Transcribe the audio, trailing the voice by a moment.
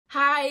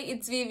Hi,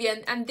 it's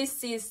Vivian and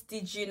this is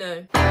Did You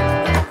Know?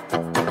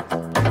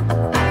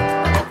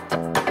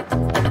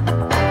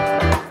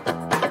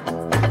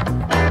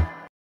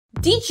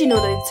 Did you know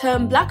that the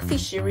term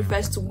blackfishing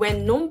refers to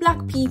when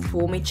non-black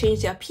people may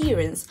change their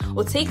appearance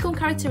or take on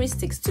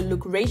characteristics to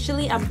look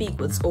racially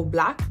ambiguous or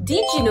black?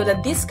 Did you know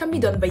that this can be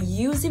done by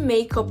using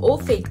makeup or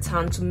fake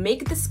tan to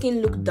make the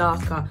skin look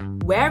darker,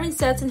 wearing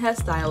certain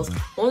hairstyles,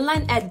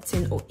 online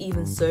editing, or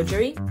even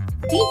surgery?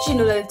 Did you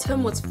know that the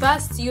term was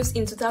first used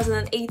in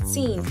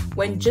 2018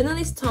 when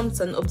journalist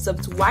Thompson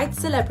observed white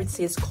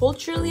celebrities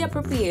culturally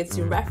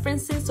appropriating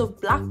references of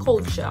black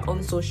culture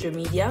on social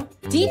media?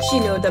 Did you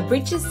know that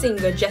British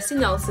singer Jessie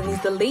Nelson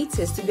is the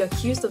latest to be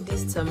accused of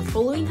this term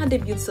following her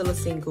debut solo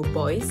single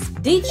Boys?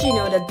 Did you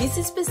know that this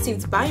is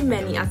perceived by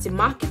many as a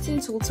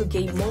marketing tool to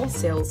gain more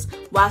sales,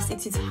 whilst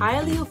it is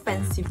highly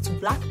offensive to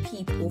black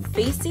people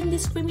facing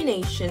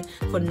discrimination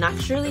for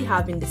naturally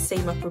having the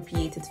same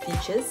appropriated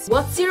features?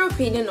 What's your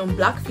opinion on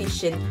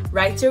blackfishing?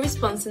 Write your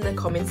response in the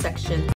comment section.